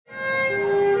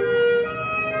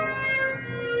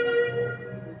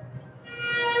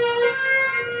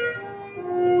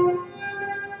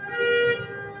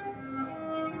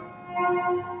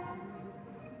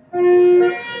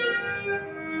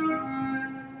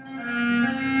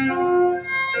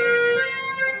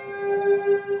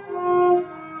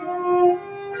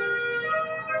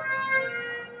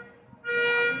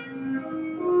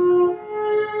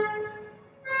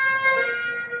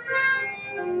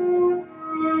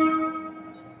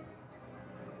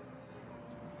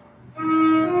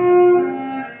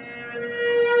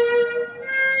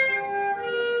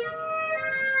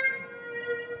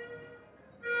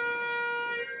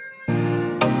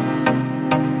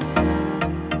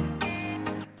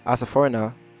As a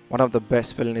foreigner, one of the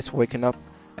best feelings is waking up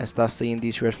and start seeing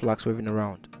these red flags waving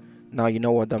around. Now you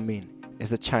know what that means.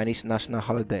 It's the Chinese national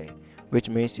holiday, which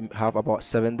means you have about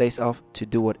 7 days off to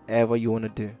do whatever you want to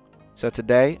do. So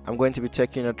today, I'm going to be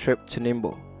taking a trip to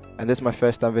Ningbo, and this is my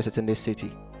first time visiting this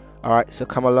city. Alright, so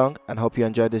come along and hope you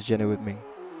enjoy this journey with me.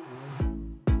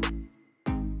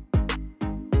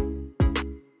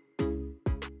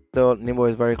 Though Ningbo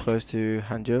is very close to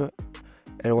Hangzhou,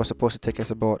 it was supposed to take us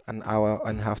about an hour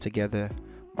and a half to get there.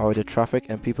 But with the traffic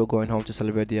and people going home to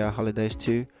celebrate their holidays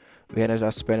too, we ended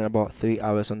up spending about 3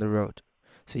 hours on the road.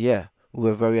 So yeah, we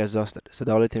were very exhausted, so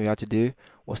the only thing we had to do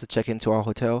was to check into our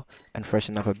hotel and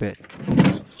freshen up a bit.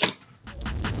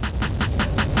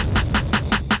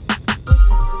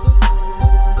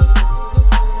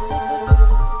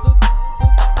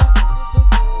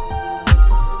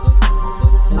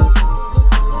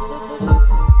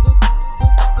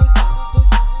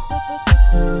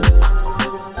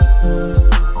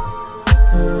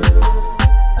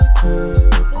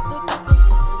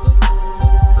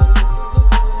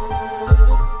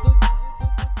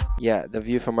 Yeah, the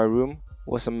view from my room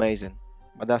was amazing,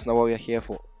 but that's not what we're here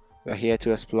for. We're here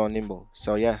to explore Ningbo.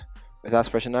 So yeah, with us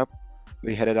freshen up,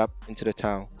 we headed up into the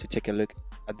town to take a look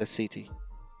at the city.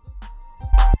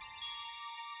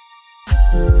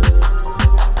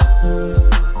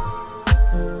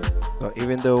 So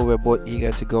even though we're both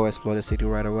eager to go explore the city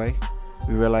right away,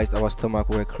 we realized our stomach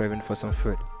were craving for some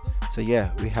food. So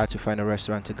yeah, we had to find a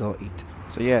restaurant to go eat.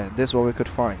 So yeah, this is what we could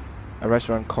find. A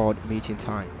restaurant called Meeting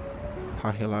Time.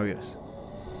 How hilarious.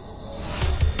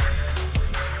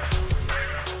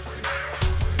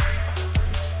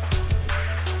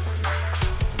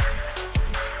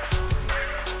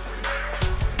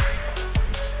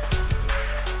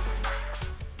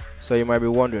 So you might be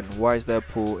wondering, why is there a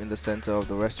pool in the center of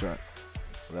the restaurant?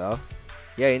 Well,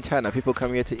 yeah, in China people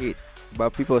come here to eat,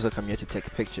 but people also come here to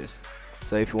take pictures.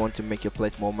 So if you want to make your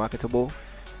place more marketable,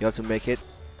 you have to make it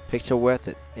picture worth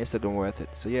it, Instagram worth it.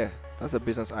 So yeah, that's a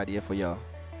business idea for y'all.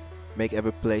 Make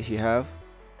every place you have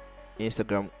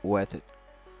Instagram worth it.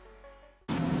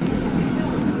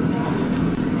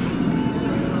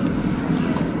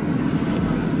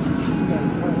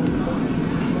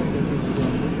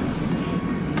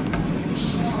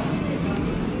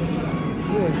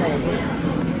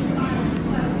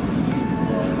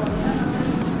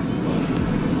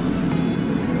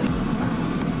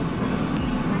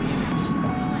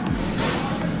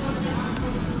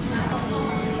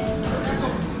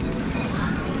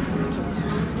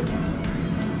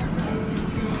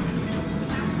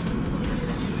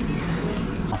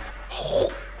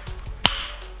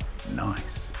 Nice.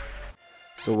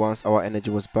 So once our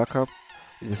energy was back up,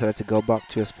 we decided to go back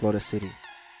to explore the city.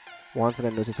 One thing I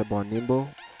noticed about Ningbo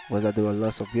was that there were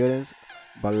lots of buildings,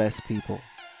 but less people.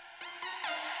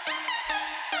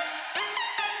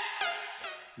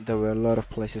 There were a lot of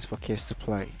places for kids to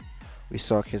play. We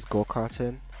saw kids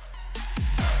go-karting,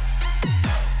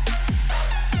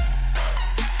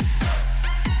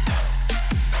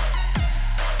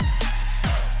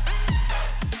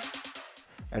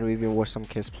 and we even watched some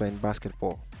kids playing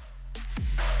basketball.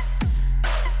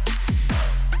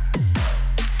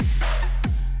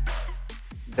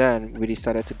 Then we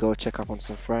decided to go check up on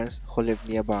some friends who lived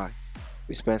nearby.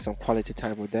 We spent some quality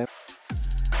time with them.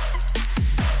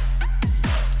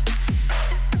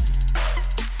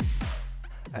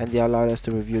 And they allowed us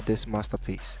to review this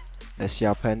masterpiece, the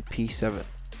Xiaopen P7.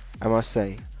 I must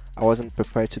say, I wasn't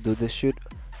prepared to do this shoot,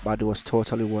 but it was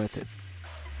totally worth it.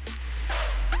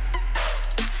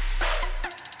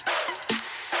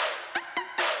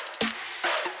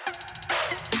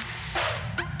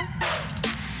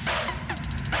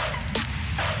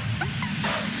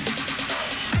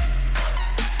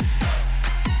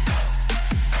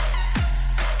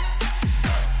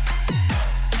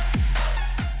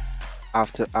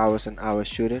 After hours and hours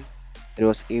shooting, it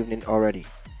was evening already,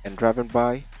 and driving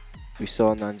by, we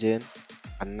saw Nanjing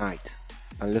at night.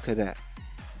 And look at that,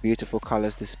 beautiful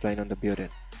colors displayed on the building,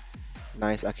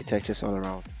 nice architectures all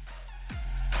around.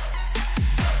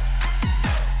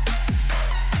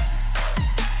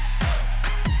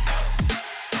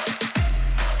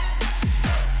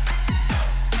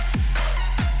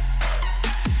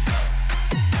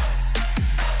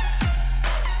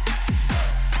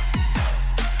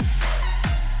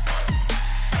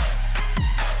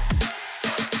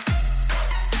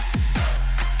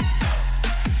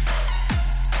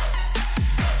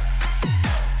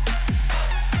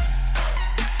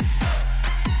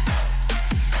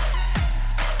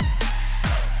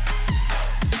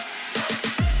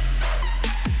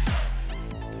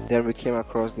 Then we came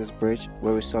across this bridge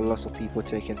where we saw lots of people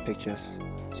taking pictures.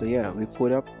 So yeah, we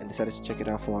pulled up and decided to check it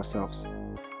out for ourselves.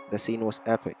 The scene was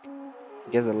epic.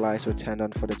 Guess the lights were turned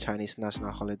on for the Chinese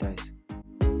national holidays.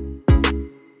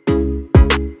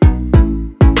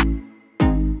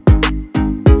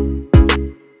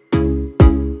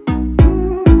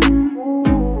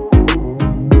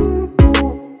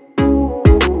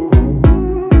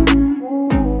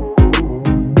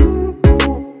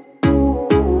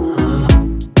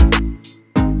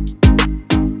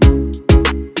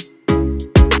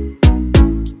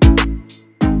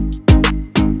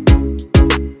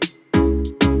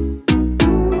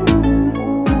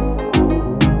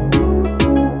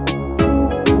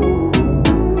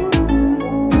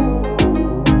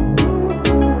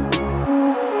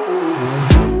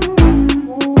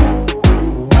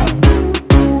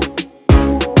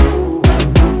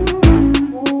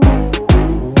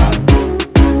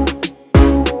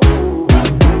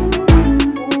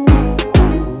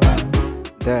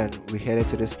 Then we headed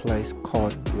to this place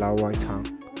called Zhejiang,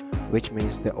 which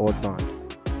means the Old Barn,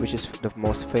 which is the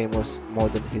most famous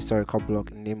modern historical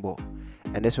block in Ningbo.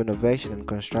 And this renovation and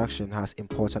construction has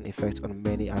important effects on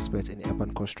many aspects in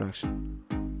urban construction.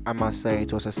 I must say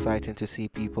it was exciting to see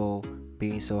people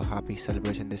being so happy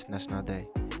celebrating this National Day.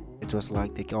 It was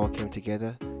like they all came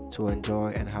together to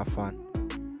enjoy and have fun.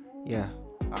 Yeah,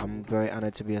 I'm very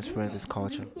honored to be experiencing this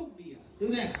culture. 对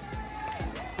不对？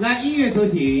来，音乐走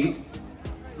起，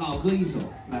老歌一首，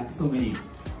来送给你。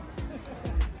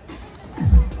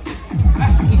来，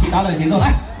一起打短节奏，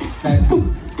来，来，蹦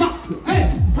大，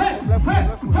哎哎哎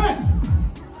哎，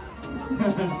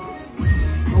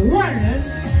万人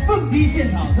蹦迪现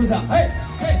场，是不是？哎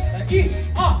哎，来，1、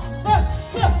2、3、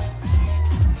4，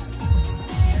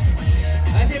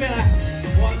来这边来，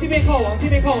往这边靠，往这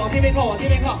边靠，往这边靠，往这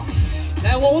边靠。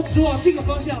来，我指往这个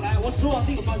方向，来，我指往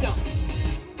这个方向。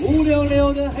乌溜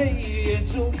溜的黑眼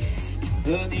珠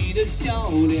和你的笑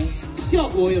脸，效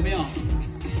果有没有？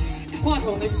话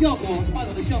筒的效果，话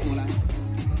筒的效果来。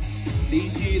离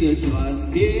去的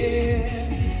转变，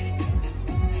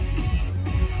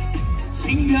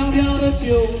轻飘飘的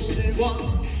旧时光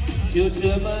就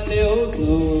这么流走。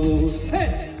嘿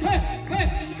嘿嘿，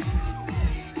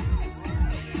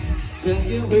转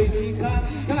眼回去看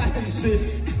看是，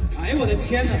哎呦我的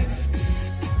天哪！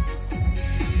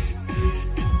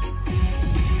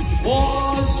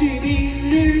或许明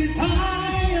日太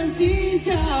阳西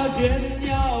下，倦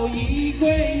鸟已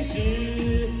归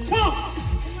时。唱，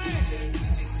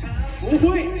不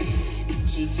会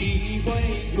是机会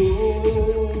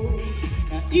图。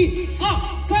1、2、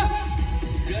3，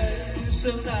人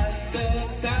生难得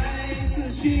再次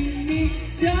寻觅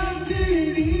相知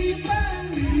的伴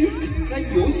侣。来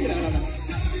游起来了呢！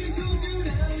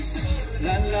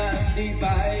蓝蓝的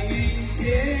白云间。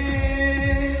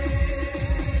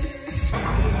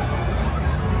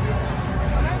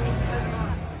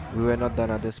We were not done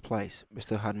at this place. We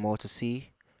still had more to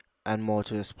see and more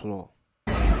to explore.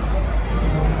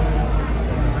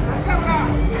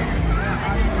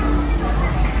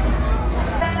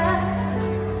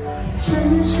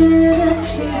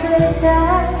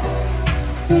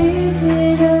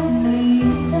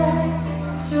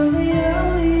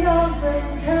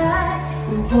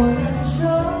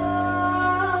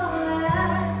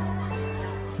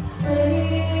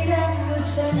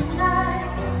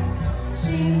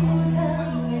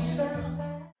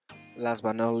 Last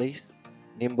but not least,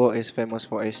 Ningbo is famous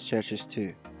for its churches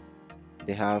too.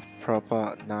 They have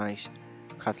proper, nice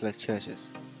Catholic churches.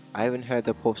 I even heard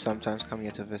the Pope sometimes come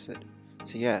here to visit.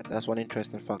 So yeah, that's one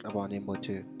interesting fact about Ningbo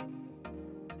too.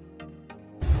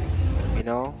 You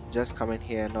know, just coming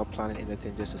here and not planning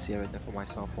anything just to see everything for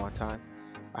myself one time.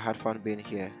 I had fun being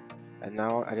here, and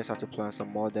now I just have to plan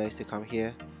some more days to come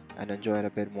here and enjoy it a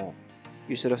bit more.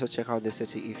 You should also check out the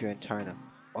city if you're in China,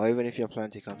 or even if you're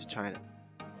planning to come to China.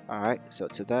 Alright, so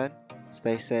till then,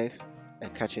 stay safe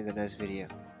and catch you in the next video.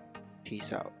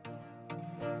 Peace out.